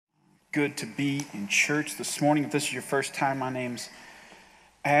Good to be in church this morning. If this is your first time, my name's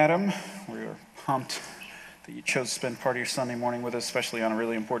Adam. We're pumped that you chose to spend part of your Sunday morning with us, especially on a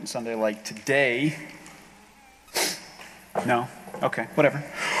really important Sunday like today. No? Okay, whatever.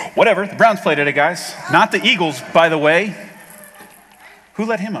 Whatever. The Browns play today, guys. Not the Eagles, by the way. Who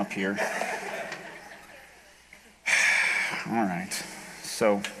let him up here? All right.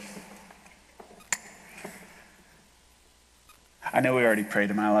 So, I know we already prayed.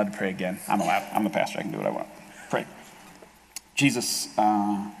 Am I allowed to pray again? I'm allowed. I'm the pastor. I can do what I want. Pray. Jesus,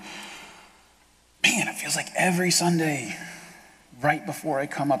 man, it feels like every Sunday, right before I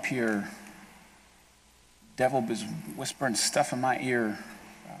come up here, devil is whispering stuff in my ear,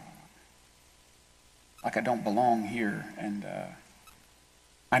 like I don't belong here. And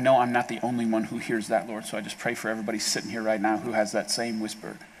I know I'm not the only one who hears that, Lord, so I just pray for everybody sitting here right now who has that same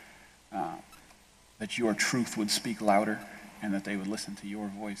whisper, that your truth would speak louder and that they would listen to your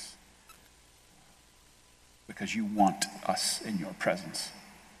voice because you want us in your presence.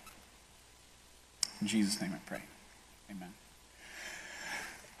 In Jesus' name I pray. Amen.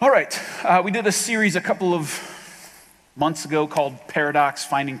 All right, we did a series a couple of months ago called Paradox,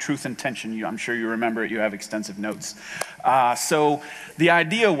 Finding Truth and Tension. I'm sure you remember it. You have extensive notes. So the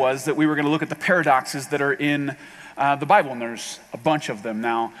idea was that we were going to look at the paradoxes that are in the Bible, and there's a bunch of them.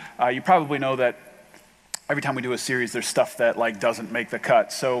 Now, you probably know that every time we do a series, there's stuff that doesn't make the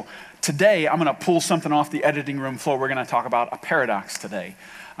cut. So today, I'm going to pull something off the editing room floor. We're going to talk about a paradox today.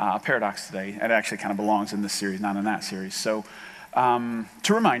 It actually kind of belongs in this series, not in that series. So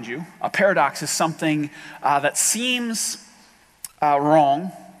to remind you, a paradox is something that seems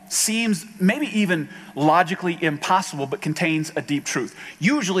wrong, seems maybe even logically impossible, but contains a deep truth.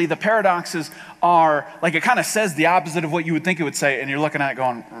 Usually the paradoxes are, it kind of says the opposite of what you would think it would say, and you're looking at it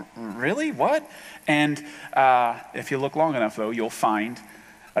going, really? What? And if you look long enough, though, you'll find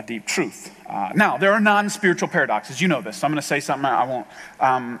a deep truth. Now, there are non-spiritual paradoxes. You know this. So I'm going to say something I won't.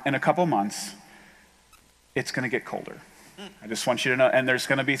 In a couple months, it's going to get colder. I just want you to know, and there's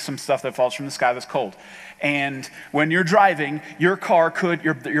going to be some stuff that falls from the sky that's cold. And when you're driving, your car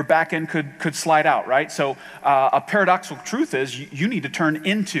your back end could slide out, right? So a paradoxical truth is you need to turn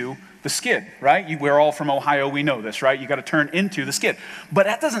into the skid, right? We're all from Ohio, we know this, right? You got to turn into the skid. But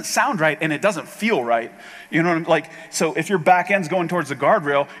that doesn't sound right, and it doesn't feel right. You know what I'm so if your back end's going towards the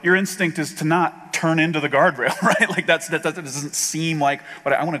guardrail, your instinct is to not turn into the guardrail, right? That doesn't seem like,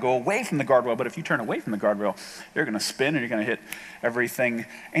 but I want to go away from the guardrail. But if you turn away from the guardrail, you're going to spin and you're going to hit everything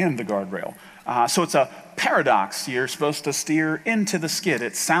and the guardrail. So it's a paradox. You're supposed to steer into the skid.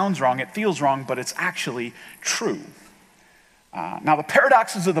 It sounds wrong, it feels wrong, but it's actually true. Now, the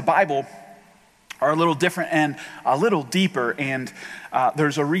paradoxes of the Bible are a little different and a little deeper, and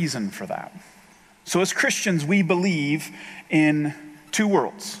there's a reason for that. So as Christians, we believe in two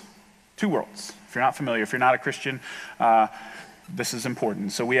worlds. Two worlds. If you're not familiar, if you're not a Christian, this is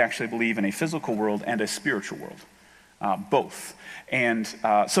important. So we actually believe in a physical world and a spiritual world, both. And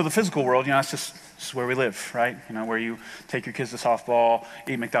so the physical world, that's just where we live, right? Where you take your kids to softball,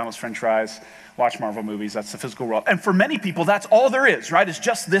 eat McDonald's French fries, watch Marvel movies. That's the physical world. And for many people, that's all there is, right? It's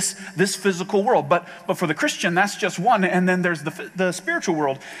just this physical world. But for the Christian, that's just one. And then there's the spiritual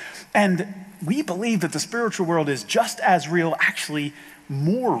world. And we believe that the spiritual world is just as real, actually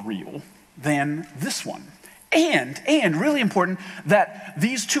more real than this one. And really important, that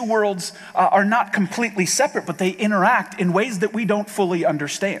these two worlds are not completely separate, but they interact in ways that we don't fully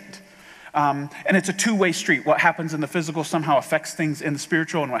understand. And it's a two-way street. What happens in the physical somehow affects things in the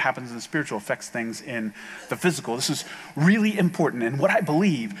spiritual, and what happens in the spiritual affects things in the physical. This is really important. And what I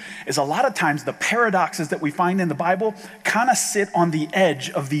believe is a lot of times the paradoxes that we find in the Bible kind of sit on the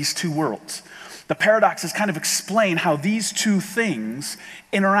edge of these two worlds. The paradoxes kind of explain how these two things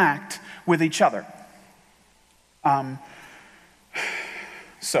interact with each other. And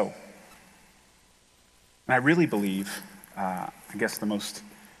I really believe, I guess the most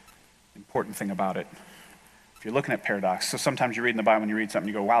important thing about it, if you're looking at paradox, so sometimes you read in the Bible and you read something,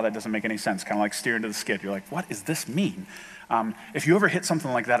 you go, wow, that doesn't make any sense, kind of like steer into the skid. You're like, what does this mean? If you ever hit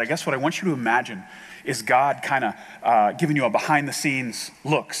something like that, I guess what I want you to imagine is God kind of giving you a behind-the-scenes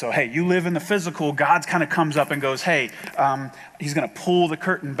look. So, hey, you live in the physical, God kind of comes up and goes, hey, he's going to pull the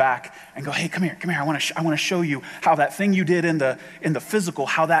curtain back and go, hey, come here, I want to show you how that thing you did in the physical,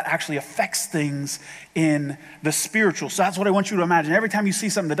 how that actually affects things in the spiritual. So that's what I want you to imagine. Every time you see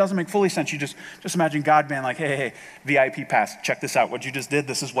something that doesn't make fully sense, you just imagine God being like, hey, VIP pass, check this out. What you just did,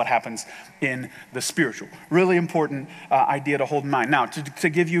 this is what happens in the spiritual. Really important idea to hold in mind. Now, to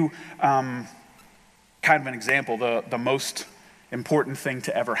give you kind of an example, the most important thing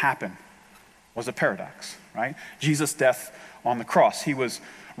to ever happen was a paradox, right? Jesus' death on the cross. He was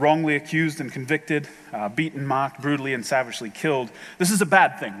wrongly accused and convicted, beaten, mocked, brutally and savagely killed. This is a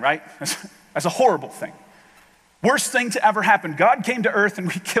bad thing, right? That's a horrible thing. Worst thing to ever happen. God came to earth and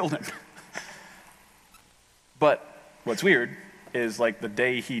we killed him. But what's weird is like the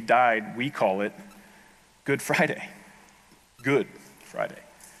day he died, we call it Good Friday. Good Friday.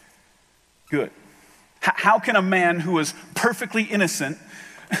 Good. How can a man who was perfectly innocent,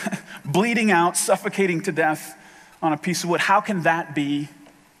 bleeding out, suffocating to death on a piece of wood, how can that be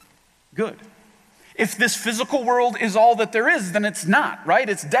good? If this physical world is all that there is, then it's not, right?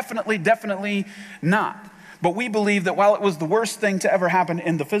 It's definitely not. But we believe that while it was the worst thing to ever happen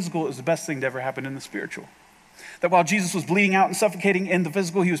in the physical, it was the best thing to ever happen in the spiritual. That while Jesus was bleeding out and suffocating in the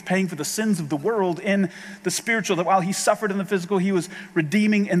physical, he was paying for the sins of the world in the spiritual. That while he suffered in the physical, he was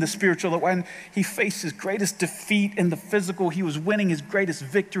redeeming in the spiritual. That when he faced his greatest defeat in the physical, he was winning his greatest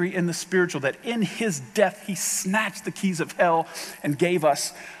victory in the spiritual. That in his death, he snatched the keys of hell and gave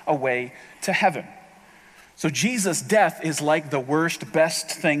us a way to heaven. So Jesus' death is like the worst, best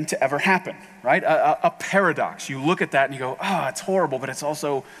thing to ever happen, right? A paradox. You look at that and you go, it's horrible, but it's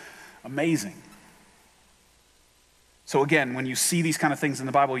also amazing. So again, when you see these kind of things in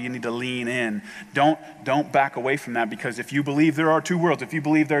the Bible, you need to lean in. Don't back away from that, because if you believe there are two worlds, if you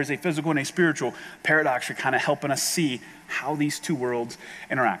believe there is a physical and a spiritual, paradox are kind of helping us see how these two worlds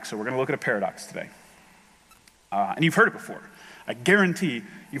interact. So we're going to look at a paradox today. And you've heard it before. I guarantee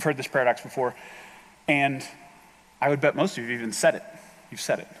you've heard this paradox before. And I would bet most of you have even said it. You've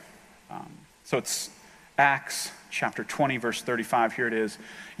said it. So it's Acts chapter 20, verse 35. Here it is.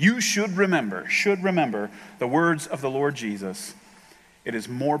 You should remember the words of the Lord Jesus. It is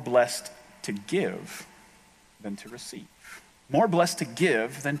more blessed to give than to receive. More blessed to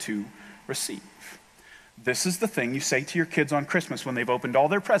give than to receive. This is the thing you say to your kids on Christmas when they've opened all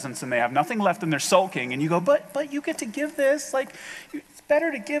their presents and they have nothing left and they're sulking, and you go, but you get to give this. Like, it's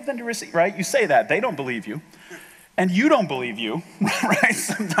better to give than to receive, right? You say that. They don't believe you. And you don't believe you, right?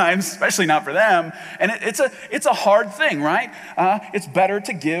 Sometimes, especially not for them. And it's a hard thing, right? It's better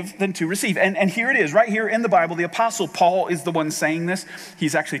to give than to receive. And here it is, right here in the Bible. The Apostle Paul is the one saying this.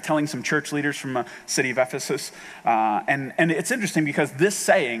 He's actually telling some church leaders from the city of Ephesus. And it's interesting because this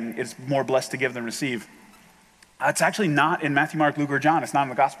saying is more blessed to give than receive. It's actually not in Matthew, Mark, Luke, or John. It's not in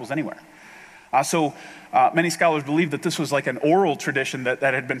the Gospels anywhere. So many scholars believe that this was like an oral tradition that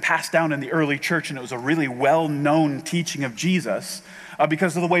had been passed down in the early church, and it was a really well-known teaching of Jesus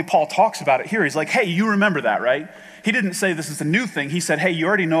because of the way Paul talks about it here. He's like, hey, you remember that, right? He didn't say this is a new thing. He said, hey, you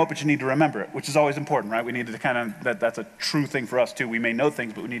already know it, but you need to remember it, which is always important, right? We need to that's a true thing for us too. We may know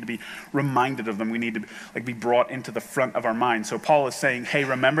things, but we need to be reminded of them. We need to be brought into the front of our mind. So Paul is saying, hey,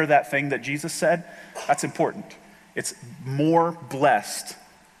 remember that thing that Jesus said? That's important. It's more blessed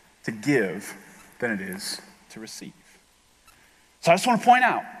to give than it is to receive. So I just want to point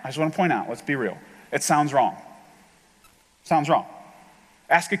out, let's be real. It sounds wrong. Sounds wrong.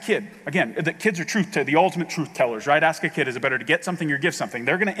 Ask a kid. Again, the kids are the ultimate truth tellers, right? Ask a kid, is it better to get something or give something?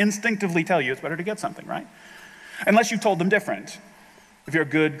 They're going to instinctively tell you it's better to get something, right? Unless you've told them different. If you're a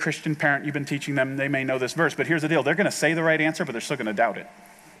good Christian parent, you've been teaching them, they may know this verse, but here's the deal. They're going to say the right answer, but they're still going to doubt it.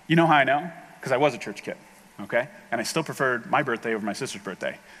 You know how I know? Because I was a church kid, okay? And I still preferred my birthday over my sister's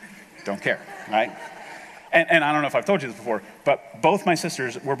birthday. Don't care, right? And I don't know if I've told you this before, but both my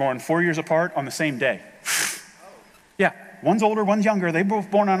sisters were born 4 years apart on the same day. Yeah, one's older, one's younger. They were both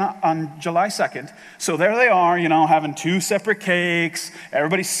born on July 2nd. So there they are, having two separate cakes.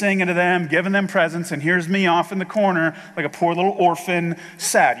 Everybody's singing to them, giving them presents, and here's me off in the corner like a poor little orphan,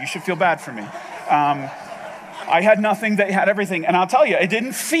 sad. You should feel bad for me. I had nothing, they had everything. And I'll tell you,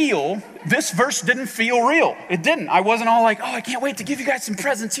 this verse didn't feel real. It didn't. I wasn't all like, I can't wait to give you guys some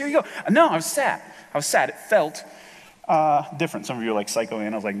presents. Here you go. No, I was sad. It felt different. Some of you are like psychoing,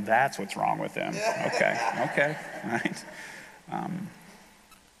 and I was like, that's what's wrong with him. Okay, right.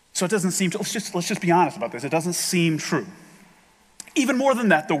 So it doesn't seem, let's just be honest about this. It doesn't seem true. Even more than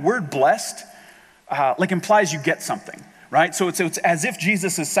that, the word blessed implies you get something, right? So it's as if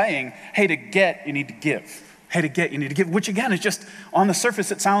Jesus is saying, hey, to get, you need to give. Hey, to get, you need to give, which again is just, on the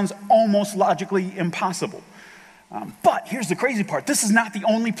surface, it sounds almost logically impossible. But here's the crazy part. This is not the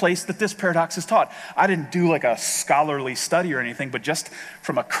only place that this paradox is taught. I didn't do like a scholarly study or anything, but just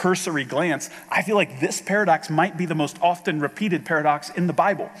from a cursory glance, I feel like this paradox might be the most often repeated paradox in the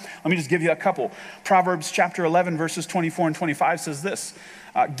Bible. Let me just give you a couple. Proverbs chapter 11, verses 24 and 25 says this,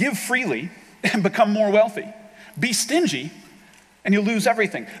 give freely and become more wealthy. Be stingy and you'll lose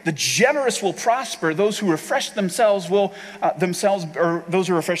everything. The generous will prosper. Those who refresh themselves or those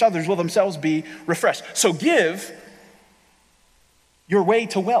who refresh others will themselves be refreshed. So give your way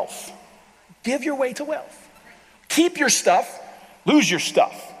to wealth. Give your way to wealth. Keep your stuff, Lose your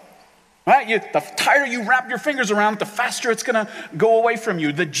stuff. Right? The tighter you wrap your fingers around it, the faster it's going to go away from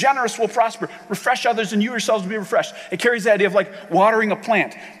you. The generous will prosper. Refresh others and you yourselves will be refreshed. It carries the idea of like watering a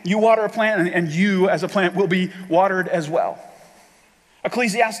plant. You water a plant and you as a plant will be watered as well.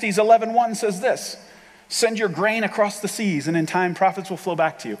 Ecclesiastes 11:1 says this, send your grain across the seas and in time profits will flow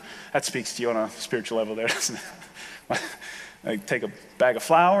back to you. That speaks to you on a spiritual level there, doesn't it? Like take a bag of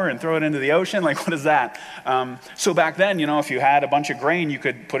flour and throw it into the ocean? Like what is that? So back then, if you had a bunch of grain, you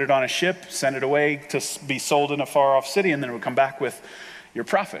could put it on a ship, send it away to be sold in a far off city, and then it would come back with your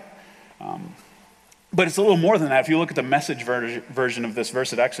profit. But it's a little more than that. If you look at the Message version of this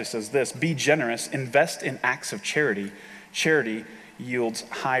verse, it actually says this, be generous, invest in acts of charity. Charity yields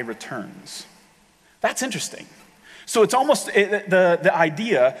high returns. That's interesting. So it's almost, the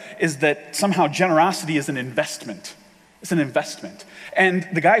idea is that somehow generosity is an investment. It's an investment. And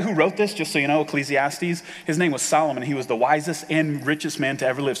the guy who wrote this, just so you know, Ecclesiastes, his name was Solomon. He was the wisest and richest man to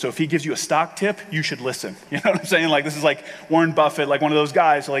ever live. So if he gives you a stock tip, you should listen. You know what I'm saying? Like this is like Warren Buffett, like one of those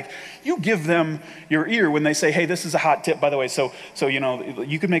guys. Like you give them your ear when they say, hey, this is a hot tip, by the way. So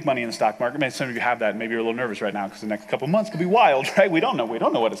you could make money in the stock market. Maybe some of you have that. Maybe you're a little nervous right now because the next couple of months could be wild, right? We don't know. We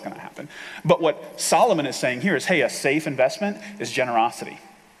don't know what is going to happen. But what Solomon is saying here is, hey, a safe investment is generosity.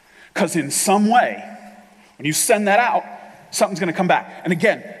 Because in some way, when you send that out, something's going to come back. And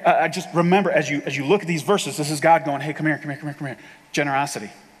again, I just remember as you look at these verses, this is God going, hey, come here.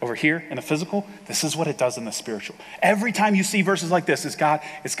 Generosity. Over here in the physical, this is what it does in the spiritual. Every time you see verses like this, it's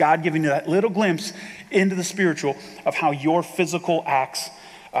God giving you that little glimpse into the spiritual of how your physical acts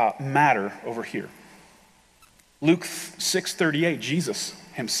matter over here. Luke 6:38, Jesus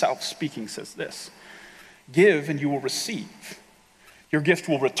himself speaking says this, give and you will receive. Your gift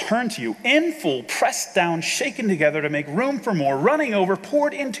will return to you in full, pressed down, shaken together to make room for more, running over,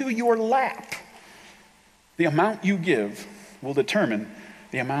 poured into your lap. The amount you give will determine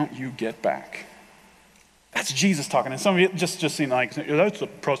the amount you get back. That's Jesus talking. And some of you just seem like, that's the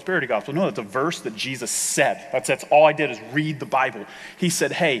prosperity gospel. No, that's a verse that Jesus said. That's all I did is read the Bible. He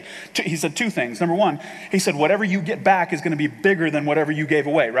said, he said two things. Number one, he said, whatever you get back is going to be bigger than whatever you gave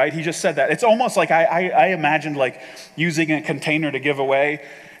away, right? He just said that. It's almost like I imagined like using a container to give away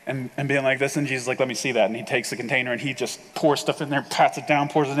and being like this, and Jesus is like, let me see that. And he takes the container and he just pours stuff in there, pats it down,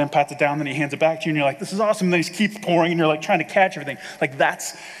 pours it in, pats it down, then he hands it back to you and you're like, this is awesome. And then he keeps pouring and you're like trying to catch everything. Like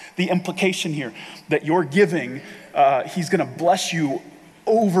that's the implication here, that you're giving, he's going to bless you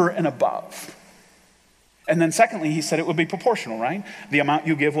over and above. And then secondly, he said it would be proportional, right? The amount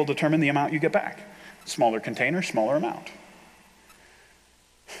you give will determine the amount you get back. Smaller container, smaller amount.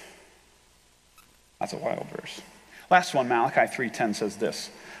 That's a wild verse. Last one, Malachi 3:10 says this,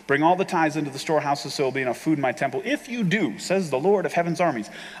 bring all the tithes into the storehouses so there will be enough food in my temple. If you do, says the Lord of heaven's armies,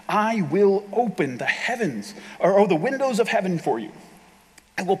 I will open the heavens, or the windows of heaven for you.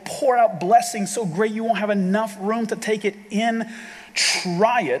 I will pour out blessings so great you won't have enough room to take it in.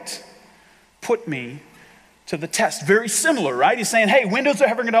 Try it. Put me to the test. Very similar, right? He's saying, hey, windows of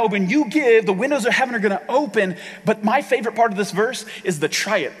heaven are going to open. You give, the windows of heaven are going to open. But my favorite part of this verse is the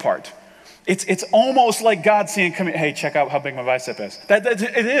try it part. It's almost like God saying, come here, hey, check out how big my bicep is.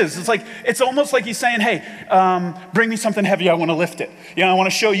 It is. It's almost like he's saying, hey, bring me something heavy. I want to lift it. I want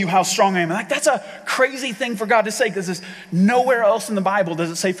to show you how strong I am. Like that's a crazy thing for God to say because there's nowhere else in the Bible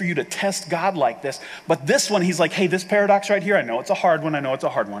does it say for you to test God like this. But this one, he's like, hey, this paradox right here, I know it's a hard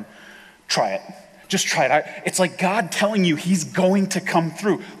one. Try it. Just try it. It's like God telling you he's going to come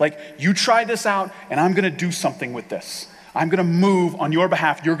through. Like you try this out and I'm going to do something with this. I'm going to move on your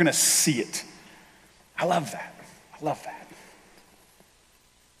behalf. You're going to see it. I love that.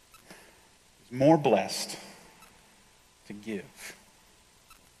 It's more blessed to give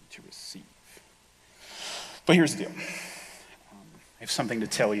than to receive. But here's the deal. I have something to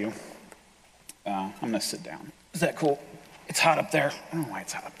tell you. I'm going to sit down. Is that cool? It's hot up there. I don't know why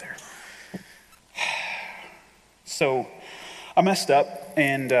it's hot up there. So I messed up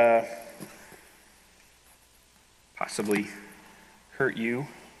and possibly hurt you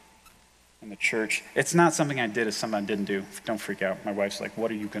in the church. It's not something I did, it's something I didn't do. Don't freak out. My wife's like, what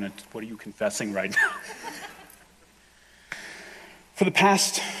are you confessing right now? For the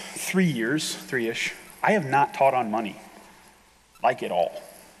past 3 years, 3-ish, I have not taught on money, like at all.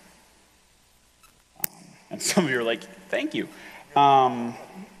 And some of you are like, thank you. But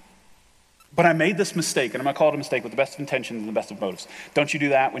I made this mistake, and I'm going to call it a mistake with the best of intentions and the best of motives. Don't you do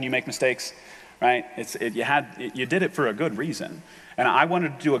that when you make mistakes? Right? You did it for a good reason. And I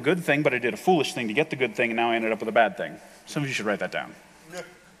wanted to do a good thing, but I did a foolish thing to get the good thing, and now I ended up with a bad thing. Some of you should write that down.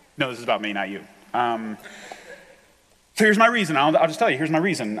 No, this is about me, not you. So here's my reason. I'll just tell you, here's my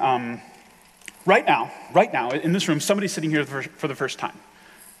reason. Right now, in this room, somebody's sitting here for the first time.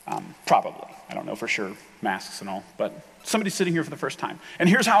 Probably. I don't know for sure, masks and all, but somebody's sitting here for the first time. And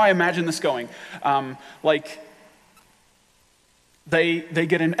here's how I imagine this going. They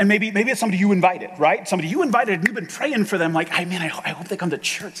get in, and maybe it's somebody you invited, right? Somebody you invited, and you've been praying for them, like, I hope they come to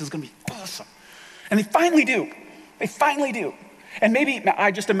church. This is going to be awesome. And they finally do. And maybe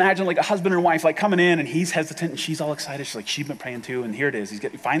I just imagine like a husband and wife like coming in, and he's hesitant and she's all excited. She's been praying too, and here it is. He's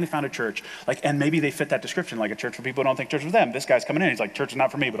finally found a church. And maybe they fit that description, like a church for people who don't think church is for them. This guy's coming in. He's like, church is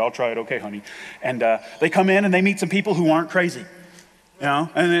not for me, but I'll try it. Okay, honey. And they come in and they meet some people who aren't crazy. And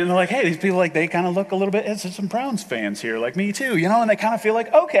then they're like, hey, these people, like, they kind of look a little bit, there's some Browns fans here, like me too, and they kind of feel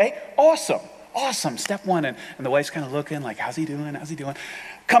like, okay, awesome, step one. And the wife's kind of looking like, how's he doing?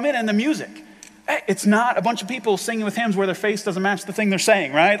 Come in, and the music. It's not a bunch of people singing with hymns where their face doesn't match the thing they're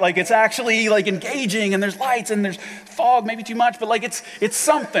saying, right? Like, it's actually like engaging, and there's lights and there's fog, maybe too much, but like it's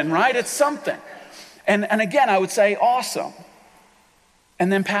something, right? It's something. And again, I would say awesome.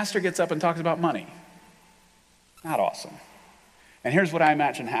 And then pastor gets up and talks about money. Not awesome. And here's what I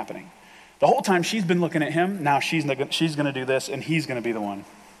imagine happening. The whole time she's been looking at him, now she's going to do this, and he's going to be the one.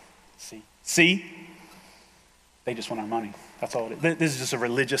 See? They just want our money. That's all it is. This is just a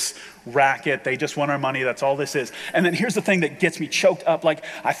religious racket. They just want our money. That's all this is. And then here's the thing that gets me choked up. Like,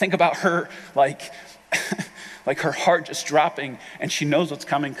 I think about her, like her heart just dropping, and she knows what's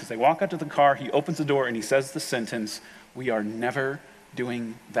coming because they walk out to the car. He opens the door, and he says the sentence, "We are never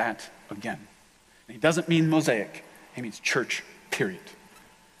doing that again." And he doesn't mean Mosaic. He means church, period.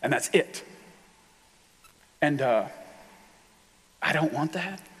 And that's it. And I don't want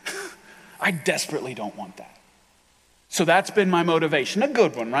that. I desperately don't want that. So that's been my motivation. A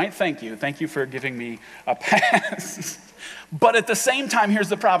good one, right? Thank you. Thank you for giving me a pass. But at the same time, here's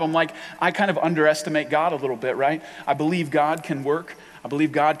the problem. Like, I kind of underestimate God a little bit, right? I believe God can work. I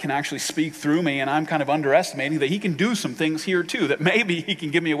believe God can actually speak through me, and I'm kind of underestimating that he can do some things here too, that maybe he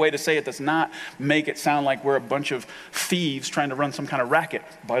can give me a way to say it that's not make it sound like we're a bunch of thieves trying to run some kind of racket.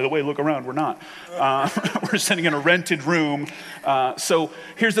 By the way, look around, we're not. We're sitting in a rented room. So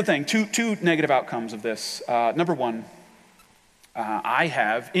here's the thing, two negative outcomes of this. Number one, I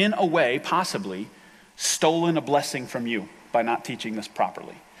have, in a way, possibly, stolen a blessing from you by not teaching this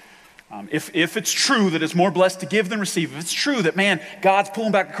properly. If it's true that it's more blessed to give than receive, if it's true that, man, God's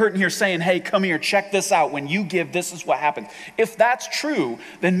pulling back the curtain here saying, hey, come here, check this out. When you give, this is what happens. If that's true,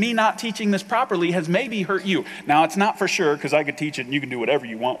 then me not teaching this properly has maybe hurt you. Now, it's not for sure, because I could teach it and you can do whatever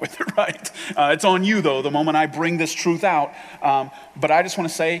you want with it, right? It's on you, though, the moment I bring this truth out. But I just want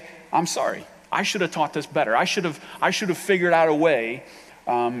to say, I'm sorry. I should have taught this better. I should have figured out a way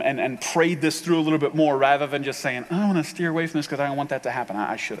and prayed this through a little bit more rather than just saying, I want to steer away from this because I don't want that to happen.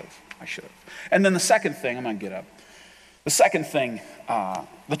 I should have. And then the second thing, I'm going to get up. The second thing,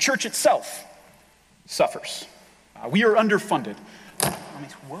 the church itself suffers. We are underfunded.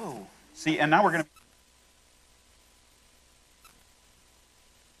 Whoa. See, and now we're going to...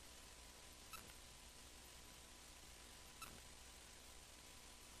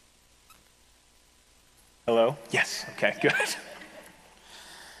 Hello? Yes. Okay, good.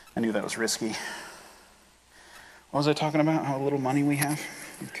 I knew that was risky. What was I talking about? How little money we have?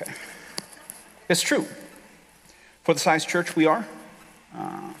 Okay. It's true. For the size church we are,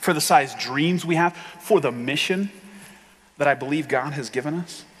 for the size dreams we have, for the mission that I believe God has given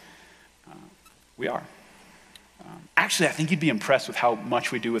us, we are. Actually, I think you'd be impressed with how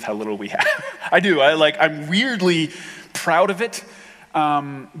much we do with how little we have. I do. I'm weirdly proud of it.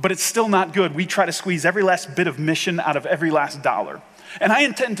 But it's still not good. We try to squeeze every last bit of mission out of every last dollar. And I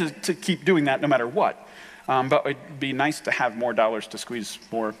intend to keep doing that no matter what. But it'd be nice to have more dollars to squeeze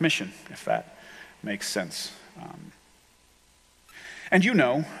more mission, if that makes sense. And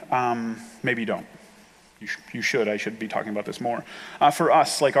maybe you don't. You should. I should be talking about this more. For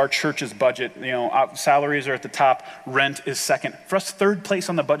us, like our church's budget, salaries are at the top, rent is second. For us, third place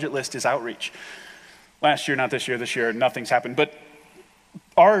on the budget list is outreach. Last year, not this year, nothing's happened. But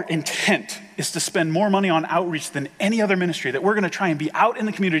our intent is to spend more money on outreach than any other ministry, that we're going to try and be out in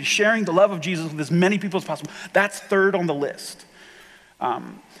the community sharing the love of Jesus with as many people as possible. That's third on the list.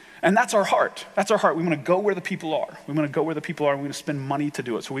 And that's our heart. That's our heart. We want to go where the people are. We want to go where the people are, and we're going to spend money to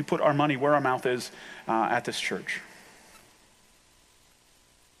do it. So we put our money where our mouth is at this church.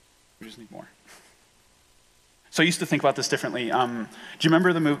 We just need more. So I used to think about this differently. Do you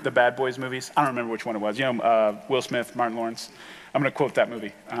remember the Bad Boys movies? I don't remember which one it was. Will Smith, Martin Lawrence. I'm going to quote that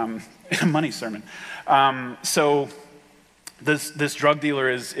movie in a money sermon. So this drug dealer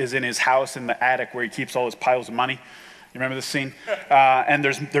is in his house in the attic where he keeps all his piles of money. You remember this scene? And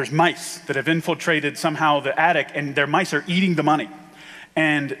there's mice that have infiltrated somehow the attic, and their mice are eating the money.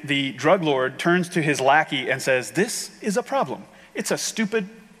 And the drug lord turns to his lackey and says, "This is a problem. It's a stupid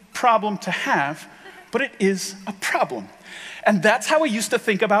problem to have, but it is a problem." And that's how I used to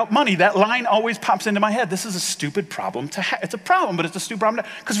think about money. That line always pops into my head. This is a stupid problem to have. It's a problem, but it's a stupid problem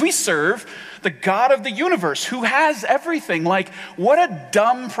because we serve the God of the universe who has everything. Like, what a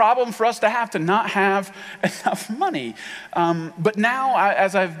dumb problem for us to have not have enough money. But now,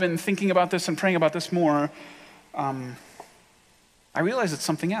 as I've been thinking about this and praying about this more, I realize it's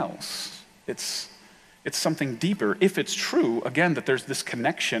something else. It's something deeper. If it's true, again, that there's this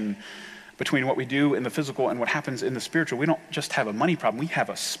connection between what we do in the physical and what happens in the spiritual. We don't just have a money problem, we have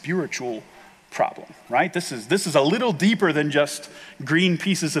a spiritual problem, right? This is a little deeper than just green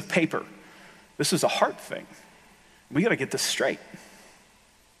pieces of paper. This is a heart thing. We got to get this straight.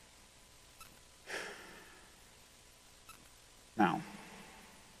 Now,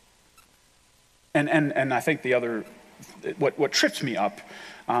 and I think the other, what trips me up,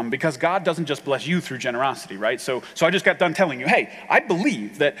 because God doesn't just bless you through generosity, right? So I just got done telling you, hey, I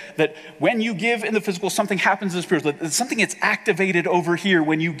believe that when you give in the physical, something happens in the spiritual. That something gets activated over here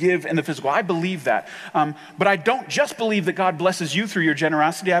when you give in the physical. I believe that. But I don't just believe that God blesses you through your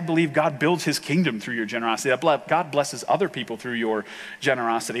generosity. I believe God builds his kingdom through your generosity. That God blesses other people through your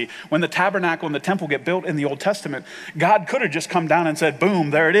generosity. When the tabernacle and the temple get built in the Old Testament, God could have just come down and said, boom,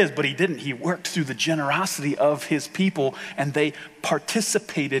 there it is. But he didn't. He worked through the generosity of his people, and they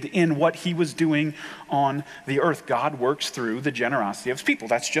participated in what he was doing on the earth. God works through the generosity of his people.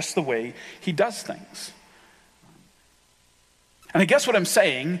 That's just the way he does things. And I guess what I'm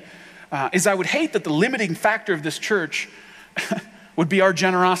saying is I would hate that the limiting factor of this church would be our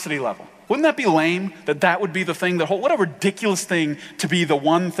generosity level. Wouldn't that be lame? That would be the thing what a ridiculous thing to be the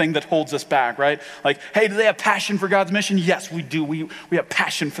one thing that holds us back, right? Like, hey, do they have passion for God's mission? Yes, we do. We have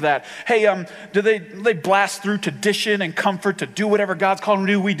passion for that. Hey, do they blast through tradition and comfort to do whatever God's called them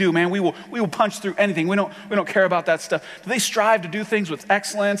to do? We do, man. We will punch through anything. We don't care about that stuff. Do they strive to do things with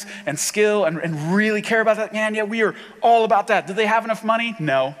excellence and skill and really care about that? Man, yeah, we are all about that. Do they have enough money?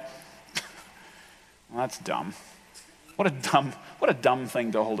 No. Well, that's dumb. What a dumb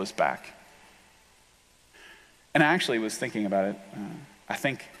thing to hold us back. And I actually was thinking about it. I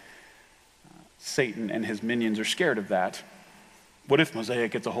think Satan and his minions are scared of that. What if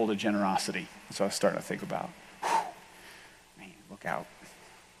Mosaic gets a hold of generosity? That's what I was starting to think about. Whew. Man, look out.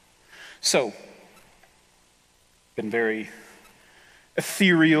 So, been very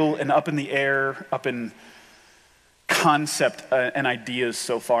ethereal and up in the air, up in concept and ideas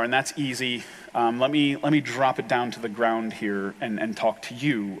so far, and that's easy. Let me drop it down to the ground here and talk to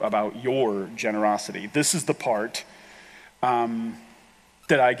you about your generosity. This is the part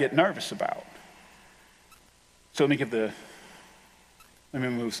that I get nervous about. So let me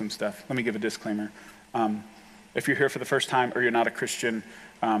move some stuff. Let me give a disclaimer. If you're here for the first time or you're not a Christian,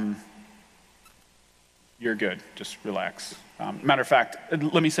 you're good. Just relax. Matter of fact,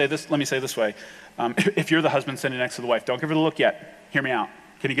 let me say this way. If you're the husband sitting next to the wife, don't give her the look yet. Hear me out.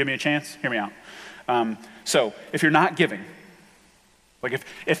 Can you give me a chance? Hear me out. So if you're not giving, like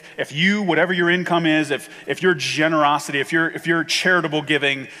if you, whatever your income is, if your generosity, if your charitable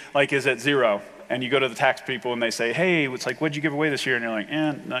giving like is at zero, and you go to the tax people and they say, hey, it's like, what'd you give away this year? And you're like,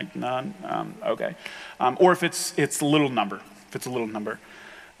 none, okay. Or if it's a little number,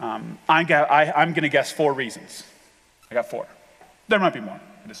 I'm going to guess 4 reasons. I got 4. There might be more.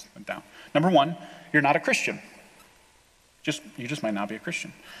 I just went down. Number 1, you're not a Christian. You just might not be a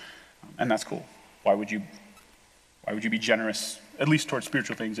Christian. And that's cool. Why would you be generous, at least towards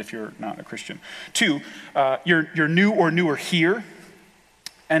spiritual things, if you're not a Christian? 2, you're new or newer here,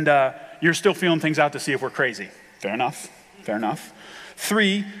 and you're still feeling things out to see if we're crazy. Fair enough.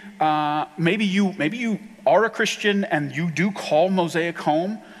 3, maybe you are a Christian and you do call Mosaic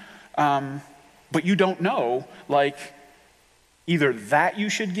home, but you don't know, like, either that you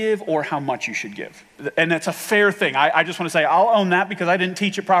should give or how much you should give. And that's a fair thing. I just want to say, I'll own that because I didn't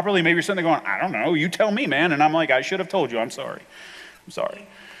teach it properly. Maybe you're sitting there going, I don't know, you tell me, man. And I'm like, I should have told you, I'm sorry.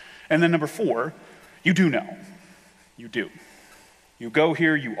 And then number 4, you do know. You do. You go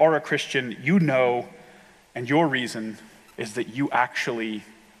here, you are a Christian, you know, and your reason is that you actually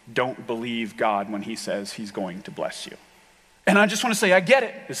don't believe God when he says he's going to bless you. And I just want to say, I get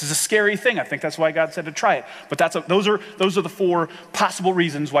it. This is a scary thing. I think that's why God said to try it. But those are the 4 possible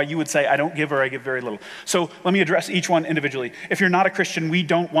reasons why you would say, I don't give or I give very little. So let me address each one individually. If you're not a Christian, we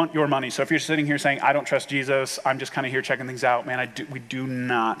don't want your money. So if you're sitting here saying, I don't trust Jesus, I'm just kind of here checking things out, man, we do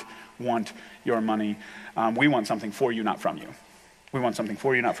not want your money. We want something for you, not from you. We want something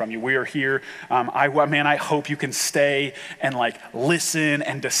for you, not from you. We are here. I hope you can stay and like listen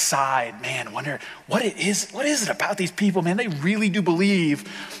and decide. Man, wonder what is it about these people, man? They really do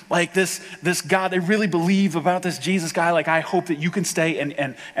believe like this God. They really believe about this Jesus guy. Like, I hope that you can stay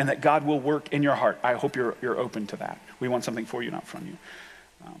and that God will work in your heart. I hope you're open to that. We want something for you, not from you.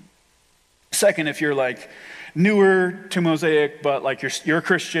 Second, if you're like newer to Mosaic, but like you're a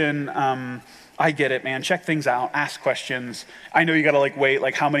Christian, I get it, man. Check things out. Ask questions. I know you got to like wait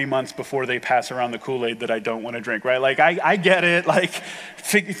like how many months before they pass around the Kool-Aid that I don't want to drink, right? Like I get it. Like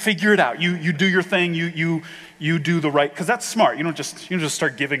figure it out. You do your thing. You do the right, because that's smart. You don't just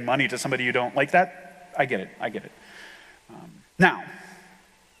start giving money to somebody you don't like. That I get it. Now,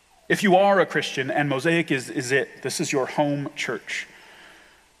 if you are a Christian and Mosaic is it, this is your home church.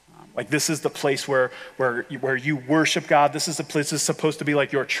 Like, this is the place where you worship God. This is the place that's supposed to be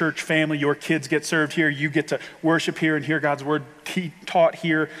like your church family. Your kids get served here. You get to worship here and hear God's word taught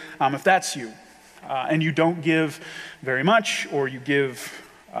here. If that's you, and you don't give very much, or you give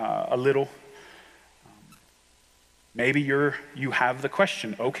a little, maybe you have the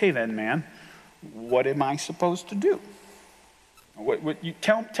question. Okay, then, man, what am I supposed to do?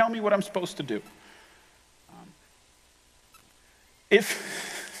 Tell me what I'm supposed to do.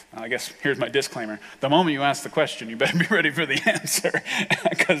 I guess here's my disclaimer. The moment you ask the question, you better be ready for the answer,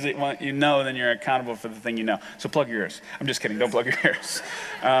 because then you're accountable for the thing you know. So plug your ears. I'm just kidding. Don't plug your ears.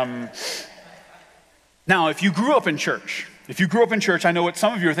 Now, if you grew up in church, I know what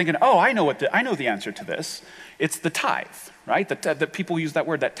some of you are thinking. Oh, I know the answer to this. It's the tithe, right? That people use that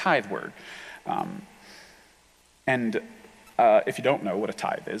word, that tithe word. If you don't know what a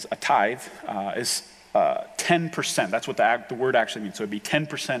tithe is 10%. That's what the word actually means. So it'd be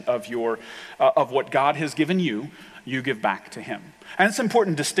 10% of what God has given you give back to him. And it's an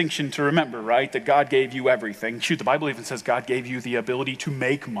important distinction to remember, right? That God gave you everything. Shoot, the Bible even says God gave you the ability to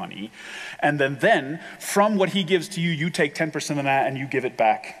make money. And then from what he gives to you, you take 10% of that and you give it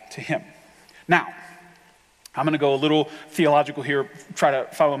back to him. Now, I'm going to go a little theological here. Try to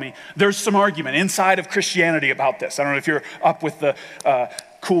follow me. There's some argument inside of Christianity about this. I don't know if you're up with the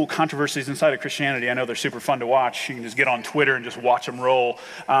cool controversies inside of Christianity. I know they're super fun to watch. You can just get on Twitter and just watch them roll.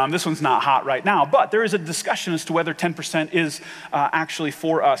 This one's not hot right now, but there is a discussion as to whether 10% is actually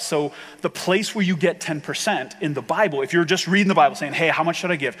for us. So the place where you get 10% in the Bible, if you're just reading the Bible saying, hey, how much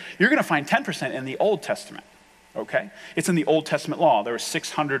should I give? You're going to find 10% in the Old Testament. Okay? It's in the Old Testament law. There are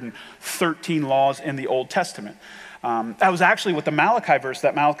 613 laws in the Old Testament. That was actually what the Malachi verse,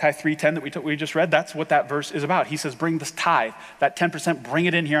 that Malachi 3:10 that we just read, that's what that verse is about. He says, bring this tithe, that 10%, bring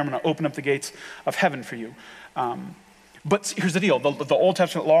it in here. I'm going to open up the gates of heaven for you. But here's the deal. The Old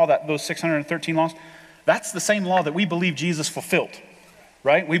Testament law, those 613 laws, that's the same law that we believe Jesus fulfilled,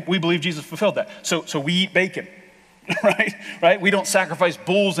 right? We believe Jesus fulfilled that. So we eat bacon. Right? We don't sacrifice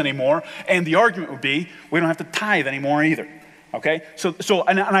bulls anymore, and the argument would be we don't have to tithe anymore either. Okay, so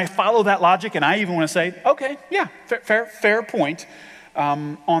I follow that logic, and I even want to say, okay, yeah, fair point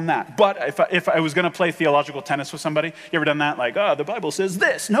on that. But if I was going to play theological tennis with somebody, you ever done that? Like, oh, the Bible says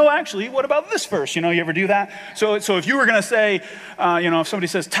this. No, actually, what about this verse? You ever do that? So if you were going to say, if somebody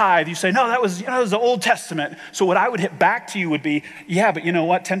says tithe, you say, no, that was the Old Testament. So what I would hit back to you would be, yeah, but you know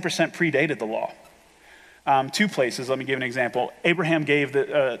what? 10% predated the law. Two places, let me give an example. Abraham gave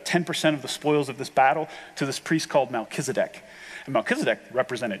the 10% of the spoils of this battle to this priest called Melchizedek. And Melchizedek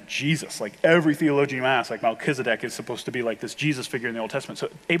represented Jesus. Like every theologian you ask, like Melchizedek is supposed to be like this Jesus figure in the Old Testament. So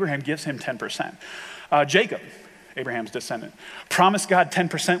Abraham gives him 10%. Jacob, Abraham's descendant, promised God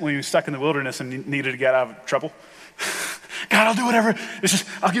 10% when he was stuck in the wilderness and needed to get out of trouble. God, I'll do whatever.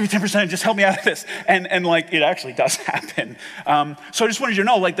 I'll give you 10%. Just help me out of this. And like it actually does happen. So I just wanted you to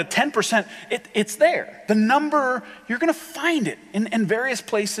know, like the 10%, it's there. The number, you're going to find it in various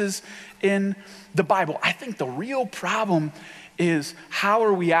places in the Bible. I think the real problem is, how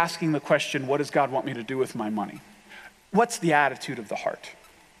are we asking the question, what does God want me to do with my money? What's the attitude of the heart?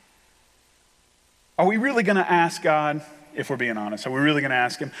 Are we really going to ask God, if we're being honest, are we really going to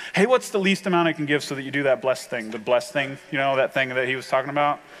ask him, hey, what's the least amount I can give so that you do that blessed thing? The blessed thing, that thing that he was talking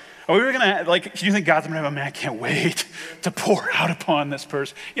about? Are we really going to, do you think God's going to have a man, I can't wait to pour out upon this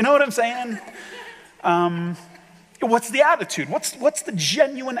person? You know what I'm saying? What's the attitude? What's the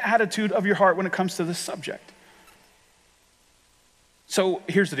genuine attitude of your heart when it comes to this subject? So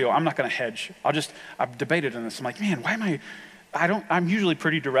here's the deal. I'm not going to hedge. I've debated on this. I'm like, man, why am I'm usually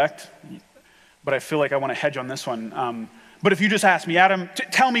pretty direct, but I feel like I want to hedge on this one. But if you just ask me, Adam,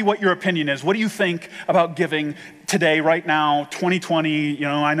 tell me what your opinion is. What do you think about giving today, right now, 2020?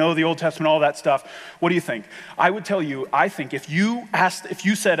 I know the Old Testament, all that stuff. What do you think? I would tell you, I think if you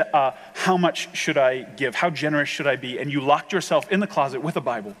said, how much should I give? How generous should I be? And you locked yourself in the closet with a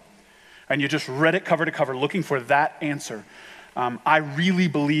Bible and you just read it cover to cover looking for that answer, I really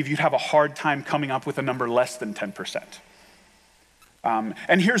believe you'd have a hard time coming up with a number less than 10%.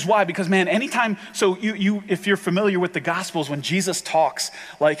 And here's why, because man, anytime, so if you're familiar with the Gospels, when Jesus talks,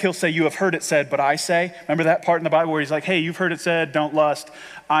 like he'll say, you have heard it said, but I say, remember that part in the Bible where he's like, hey, you've heard it said, don't lust.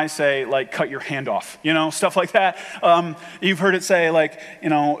 I say, like, cut your hand off, stuff like that. You've heard it say, like,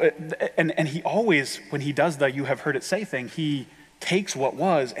 and he always, when he does the you have heard it say thing, he takes what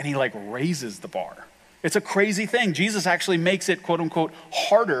was and he like raises the bar. It's a crazy thing. Jesus actually makes it, quote unquote,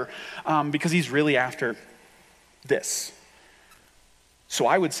 harder because he's really after this. So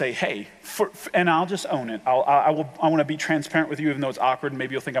I would say, hey, and I'll just own it. I want to be transparent with you, even though it's awkward, and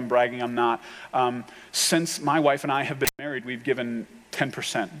maybe you'll think I'm bragging. I'm not. Since my wife and I have been married, we've given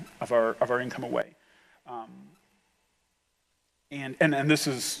 10% of our income away. And this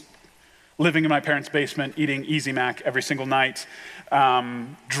is living in my parents' basement, eating Easy Mac every single night,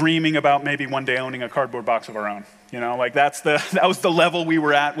 dreaming about maybe one day owning a cardboard box of our own. That was the level we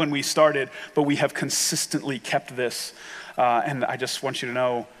were at when we started, but we have consistently kept this. And I just want you to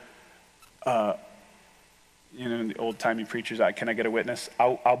know, the old-timey preachers, can I get a witness?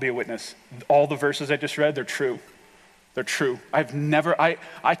 I'll be a witness. All the verses I just read, they're true. They're true.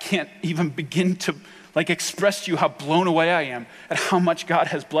 I can't even begin to express to you how blown away I am at how much God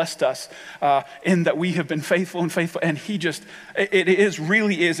has blessed us in that we have been faithful. And he just,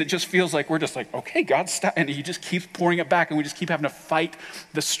 it just feels like we're just like, okay, God, stop. And he just keeps pouring it back and we just keep having to fight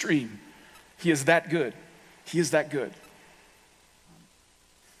the stream. He is that good. He is that good.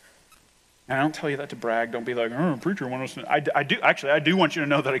 And I don't tell you that to brag. Don't be like, preacher, I do want you to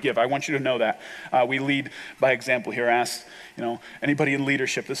know that I give. I want you to know that. We lead by example here. Ask, anybody in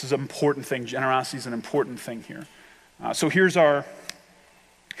leadership, this is an important thing. Generosity is an important thing here. So here's our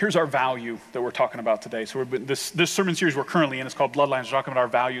value that we're talking about today. So this sermon series we're currently in is called Bloodlines. We're talking about our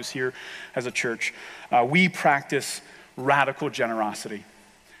values here as a church. We practice radical generosity.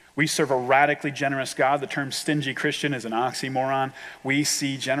 We serve a radically generous God. The term stingy Christian is an oxymoron. We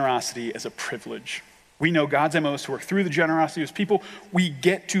see generosity as a privilege. We know God's MO is to work through the generosity of his people. We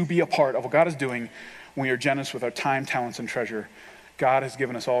get to be a part of what God is doing when we are generous with our time, talents, and treasure. God has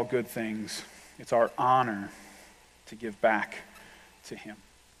given us all good things. It's our honor to give back to him.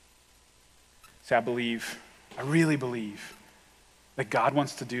 See, I really believe that God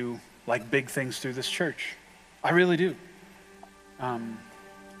wants to do big things through this church. I really do.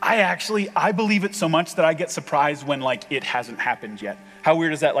 I believe it so much that I get surprised when it hasn't happened yet. How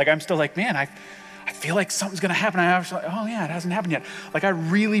weird is that? I'm still man, I feel like something's going to happen. I'm actually oh yeah, it hasn't happened yet. I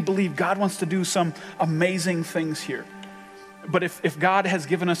really believe God wants to do some amazing things here. But if God has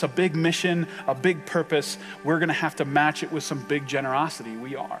given us a big mission, a big purpose, we're going to have to match it with some big generosity.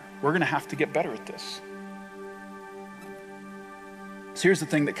 We are. We're going to have to get better at this. So here's the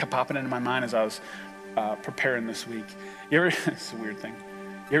thing that kept popping into my mind as I was preparing this week. It's a weird thing.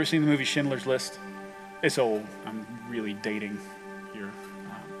 You ever seen the movie Schindler's List? It's old. I'm really dating here.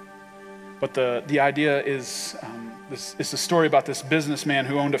 But the idea is, it's a story about this businessman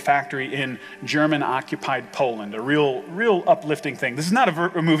who owned a factory in German-occupied Poland, a real uplifting thing. This is not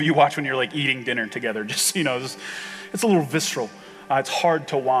a movie you watch when you're eating dinner together. Just, it's a little visceral. It's hard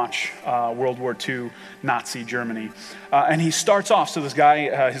to watch World War II Nazi Germany. And he starts off, so this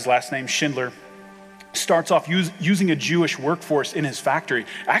guy, his last name Schindler, starts off using a Jewish workforce in his factory.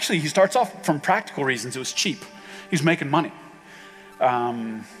 Actually, he starts off from practical reasons. It was cheap. He's making money.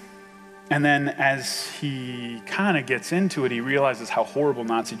 And then as he kind of gets into it, he realizes how horrible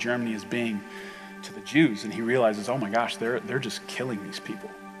Nazi Germany is being to the Jews. And he realizes, oh my gosh, they're just killing these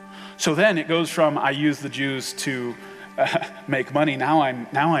people. So then it goes from, I use the Jews to make money. Now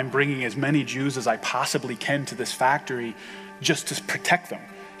I'm bringing as many Jews as I possibly can to this factory just to protect them.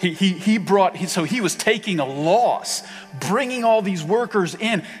 So he was taking a loss, bringing all these workers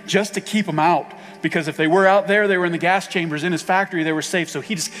in just to keep them out. Because if they were out there, they were in the gas chambers in his factory, they were safe. So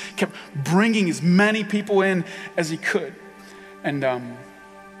he just kept bringing as many people in as he could. And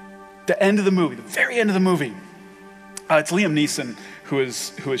the end of the movie, the very end of the movie, it's Liam Neeson who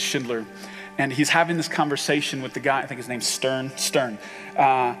is Schindler. And he's having this conversation with the guy, I think his name's Stern.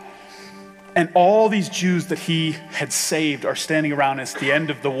 And all these Jews that he had saved are standing around us at the end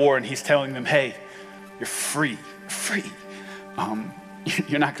of the war, and he's telling them, hey, you're free.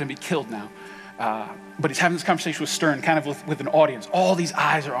 You're not going to be killed now. But he's having this conversation with Stern, kind of with an audience. All these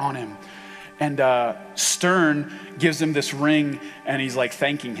eyes are on him. And Stern gives him this ring, and he's like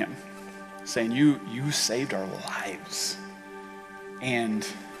thanking him, saying, you saved our lives. And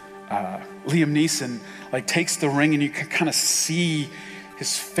Liam Neeson like takes the ring, and you can kind of see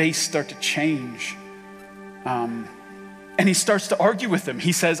his face start to change. And he starts to argue with him.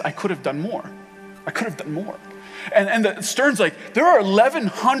 He says, I could have done more. I could have done more. And Stern's like, there are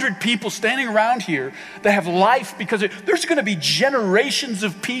 1,100 people standing around here that have life because there's going to be generations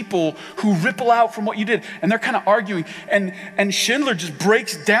of people who ripple out from what you did. And they're kind of arguing. And Schindler just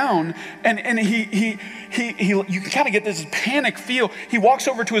breaks down, and he you can kind of get this panic feel. He walks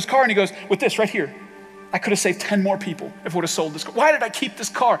over to his car and he goes, with this right here, I could have saved 10 more people if I would have sold this car. Why did I keep this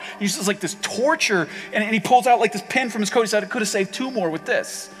car? He uses like this torture, and he pulls out like this pin from his coat. He said, I could have saved 2 more with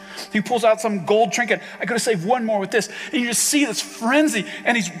this. He pulls out some gold trinket. I could have saved 1 more with this. And you just see this frenzy,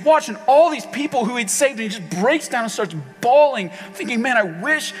 and he's watching all these people who he'd saved, and he just breaks down and starts bawling, thinking, man, I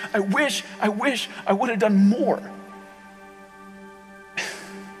wish I would have done more.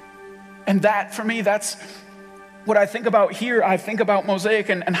 And that, for me, that's what I think about here. I think about Mosaic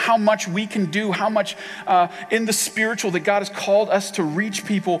and how much we can do, how much in the spiritual that God has called us to reach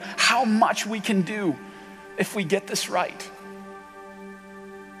people, how much we can do if we get this right.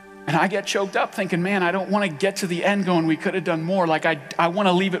 And I get choked up thinking, man, I don't want to get to the end going, we could have done more. Like I want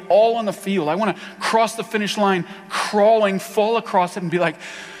to leave it all on the field. I want to cross the finish line, crawling, fall across it and be like,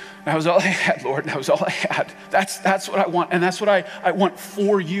 that was all I had, Lord. That was all I had. That's what I want. And that's what I want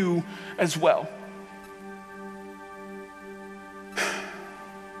for you as well.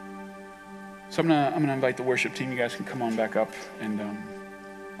 So I'm gonna invite the worship team. You guys can come on back up. And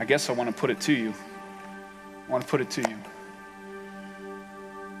I guess I want to put it to you.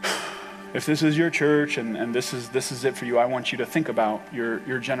 If this is your church and this is it for you, I want you to think about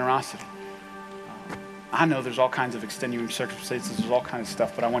your generosity. I know there's all kinds of extenuating circumstances, there's all kinds of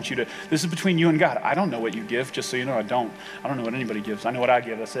stuff, but I want you to, this is between you and God. I don't know what you give, just so you know, I don't know what anybody gives. I know what I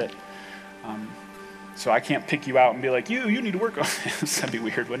give, that's it. So I can't pick you out and be like, you need to work on this. That'd be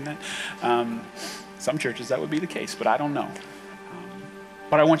weird, wouldn't it? Some churches that would be the case, but I don't know.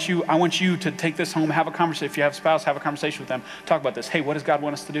 But I want you to take this home, have a conversation. If you have a spouse, have a conversation with them. Talk about this. Hey, what does God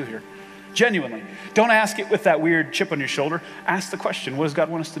want us to do here? Genuinely. Don't ask it with that weird chip on your shoulder. Ask the question, what does God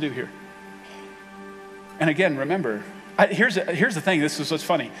want us to do here? And again, remember, here's the thing. This is what's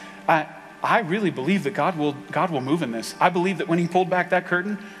funny. I really believe that God will move in this. I believe that when he pulled back that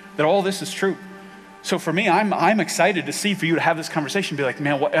curtain, that all this is true. So for me, I'm excited to see, for you to have this conversation, be like,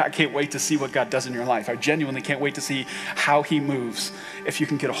 man, I can't wait to see what God does in your life. I genuinely can't wait to see how he moves if you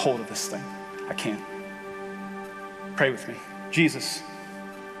can get a hold of this thing. I can't. Pray with me. Jesus,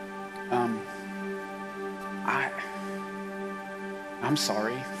 I'm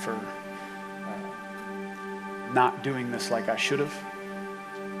sorry for not doing this like I should have.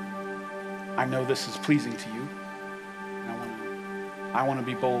 I know this is pleasing to you. I want to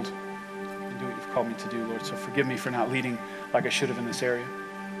be bold and do what you've called me to do, Lord. So forgive me for not leading like I should have in this area.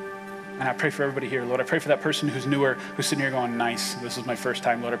 And I pray for everybody here, Lord. I pray for that person who's newer, who's sitting here going, nice, this is my first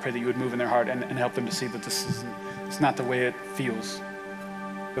time, Lord. I pray that you would move in their heart and help them to see that it's not the way it feels,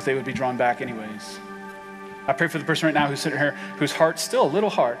 but they would be drawn back anyways. I pray for the person right now who's sitting here, whose heart's still a little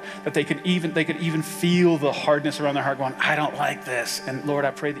hard, that they could even feel the hardness around their heart going, I don't like this. And Lord,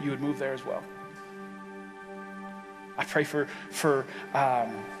 I pray that you would move there as well. I pray for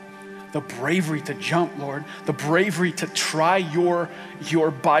the bravery to jump, Lord, the bravery to try your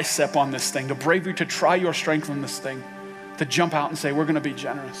bicep on this thing, the bravery to try your strength on this thing, to jump out and say, we're going to be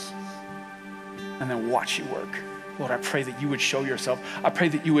generous, and then watch you work. Lord, I pray that you would show yourself. I pray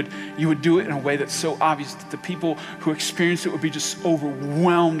that you would do it in a way that's so obvious that the people who experience it would be just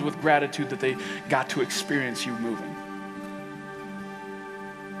overwhelmed with gratitude that they got to experience you moving.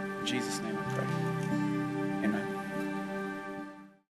 In Jesus' name I pray.